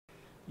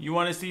You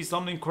want to see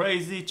something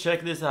crazy?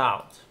 Check this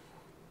out.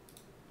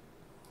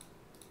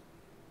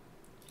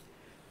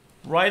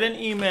 Write an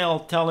email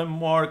telling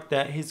Mark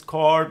that his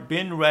car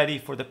been ready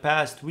for the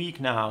past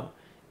week now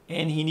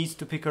and he needs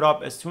to pick it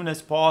up as soon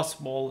as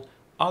possible.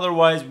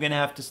 Otherwise, we're going to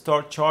have to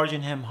start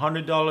charging him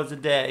 $100 a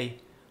day.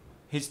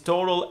 His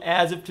total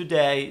as of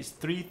today is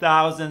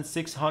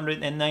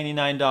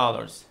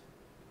 $3,699.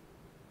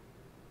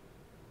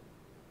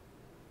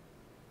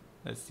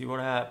 Let's see what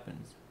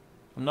happens.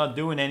 I'm not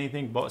doing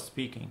anything but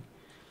speaking.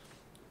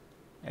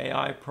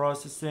 AI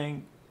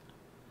processing.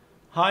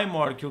 Hi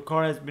Mark, your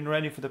car has been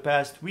ready for the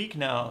past week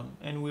now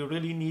and we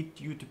really need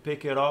you to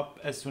pick it up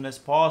as soon as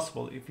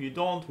possible. If you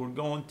don't, we're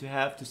going to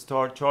have to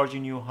start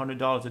charging you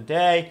 $100 a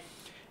day.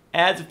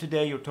 As of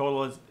today, your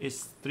total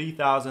is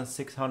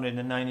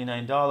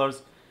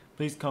 $3,699.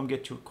 Please come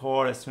get your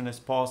car as soon as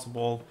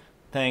possible.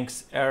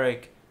 Thanks,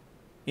 Eric.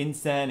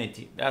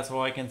 Insanity. That's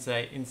all I can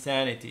say.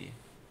 Insanity.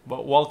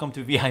 But welcome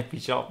to VIP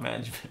Shop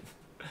Management.